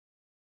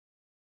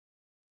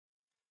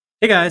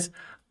Hey guys,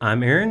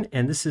 I'm Aaron,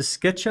 and this is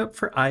Sketchup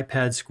for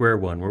iPad Square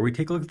One, where we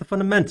take a look at the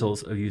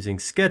fundamentals of using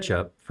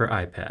Sketchup for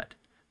iPad.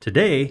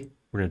 Today,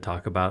 we're going to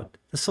talk about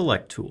the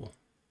Select tool.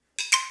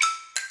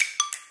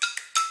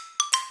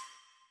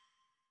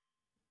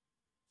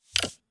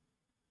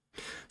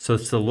 So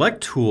the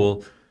Select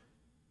tool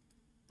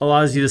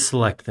allows you to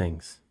select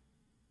things.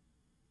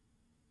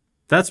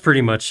 That's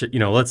pretty much it.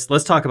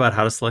 Let's talk about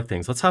how to select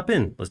things. Let's hop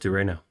in. Let's do it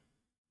right now.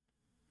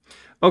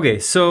 Okay,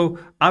 so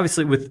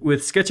obviously with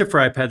SketchUp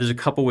for iPad, there's a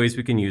couple ways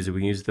we can use it.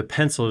 We can use the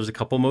pencil. There's a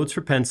couple modes for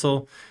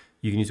pencil.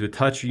 You can use it with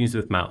touch or use it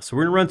with mouse. So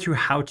we're going to run through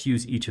how to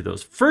use each of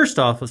those. First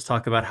off, let's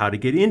talk about how to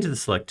get into the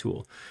Select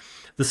tool.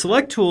 The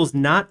Select tool is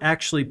not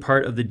actually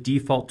part of the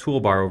default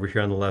toolbar over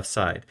here on the left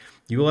side.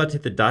 You will have to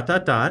hit the dot,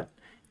 dot, dot,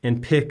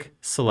 and pick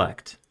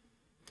Select.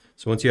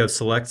 So once you have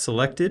Select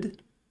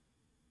selected,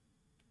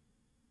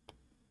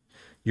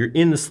 you're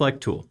in the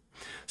Select tool.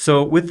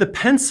 So with the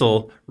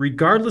pencil,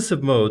 regardless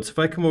of modes, if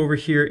I come over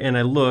here and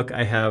I look,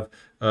 I have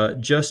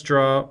just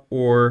draw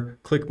or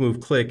click,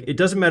 move, click. It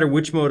doesn't matter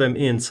which mode I'm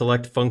in,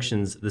 Select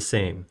functions the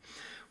same.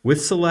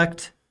 With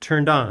Select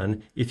turned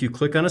on, if you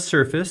click on a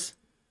surface,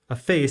 a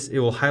face, it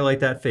will highlight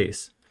that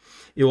face.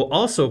 It will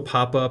also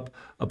pop up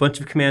a bunch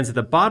of commands at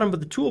the bottom of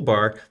the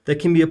toolbar that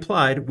can be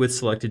applied with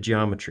selected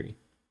geometry.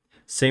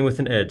 Same with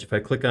an edge. If I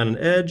click on an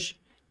edge,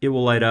 it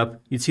will light up.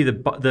 You'd see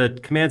the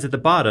commands at the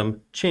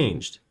bottom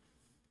changed.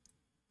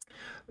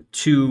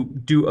 To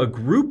do a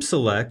group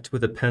select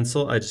with a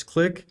pencil, I just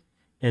click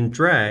and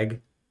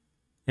drag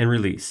and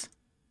release.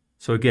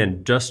 So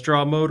again, just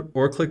draw mode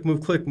or click,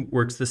 move, click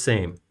works the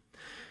same.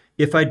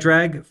 If I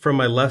drag from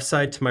my left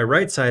side to my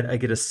right side, I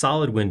get a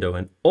solid window,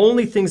 and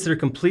only things that are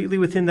completely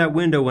within that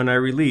window when I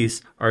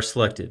release are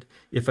selected.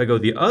 If I go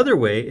the other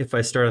way, if I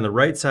start on the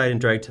right side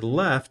and drag to the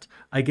left,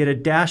 I get a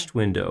dashed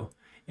window.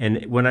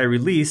 And when I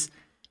release,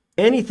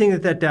 anything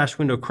that dashed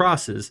window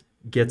crosses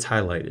gets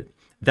highlighted.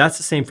 That's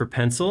the same for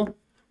pencil,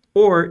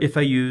 or if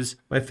I use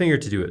my finger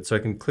to do it. So I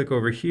can click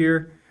over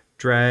here,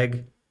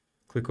 drag,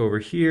 click over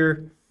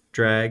here,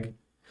 drag.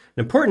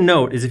 An important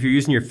note is if you're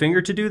using your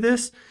finger to do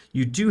this,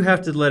 you do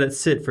have to let it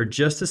sit for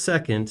just a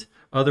second,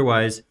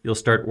 otherwise you'll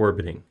start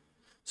orbiting.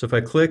 So if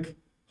I click,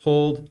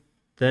 hold,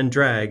 then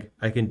drag,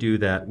 I can do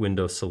that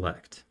window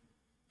select.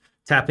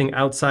 Tapping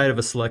outside of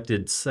a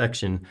selected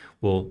section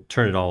will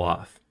turn it all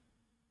off.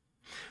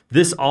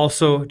 This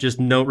also, just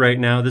note right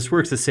now, this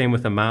works the same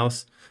with a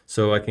mouse.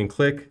 So I can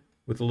click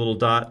with a little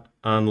dot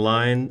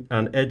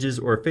on edges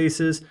or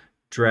faces,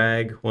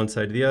 drag one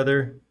side to the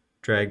other,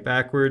 drag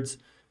backwards.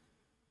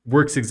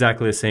 Works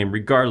exactly the same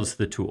regardless of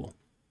the tool.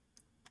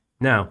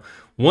 Now,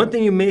 one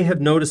thing you may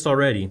have noticed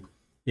already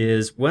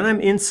is when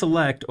I'm in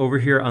Select over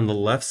here on the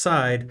left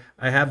side,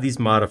 I have these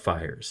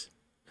modifiers.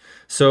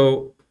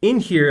 So in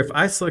here, if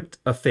I select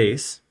a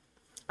face,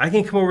 I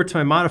can come over to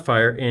my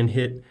modifier and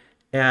hit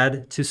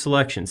Add to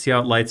Selection. See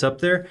how it lights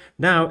up there?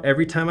 Now,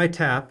 every time I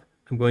tap,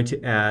 I'm going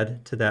to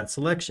add to that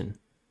selection.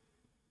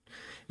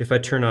 If I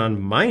turn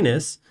on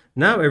minus,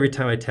 now every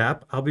time I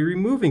tap, I'll be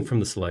removing from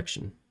the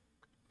selection.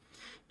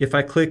 If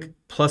I click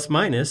plus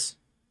minus,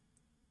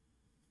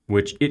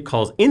 which it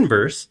calls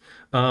inverse,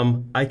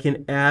 I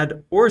can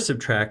add or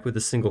subtract with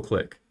a single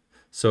click.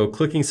 So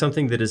clicking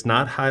something that is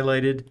not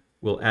highlighted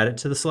will add it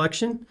to the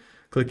selection.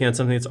 Clicking on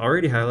something that's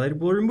already highlighted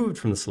will remove it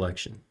from the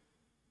selection.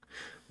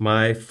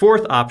 My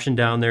fourth option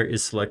down there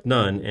is select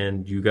none,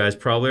 and you guys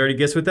probably already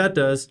guessed what that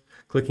does.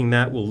 Clicking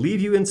that will leave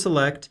you in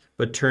select,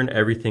 but turn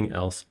everything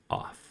else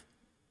off.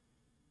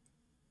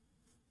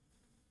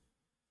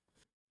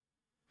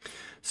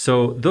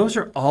 So those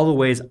are all the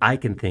ways I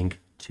can think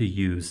to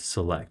use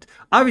Select.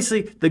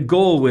 Obviously, the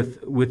goal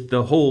with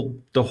the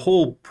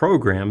whole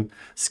program,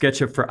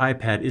 SketchUp for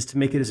iPad, is to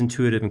make it as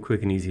intuitive and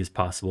quick and easy as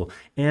possible.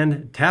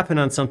 And tapping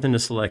on something to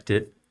select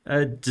it,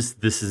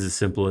 this is as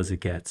simple as it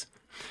gets.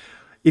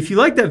 If you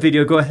like that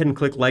video, go ahead and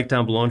click like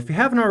down below. And if you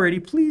haven't already,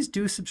 please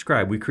do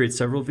subscribe. We create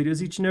several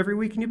videos each and every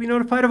week, and you'll be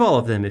notified of all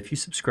of them if you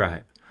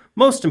subscribe.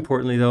 Most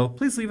importantly, though,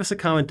 please leave us a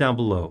comment down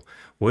below.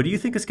 What do you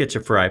think of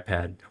SketchUp for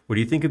iPad? What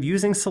do you think of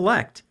using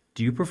Select?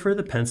 Do you prefer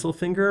the pencil,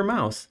 finger, or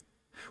mouse?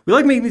 We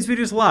like making these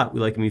videos a lot. We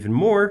like them even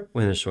more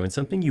when they're showing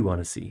something you want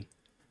to see.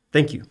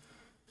 Thank you.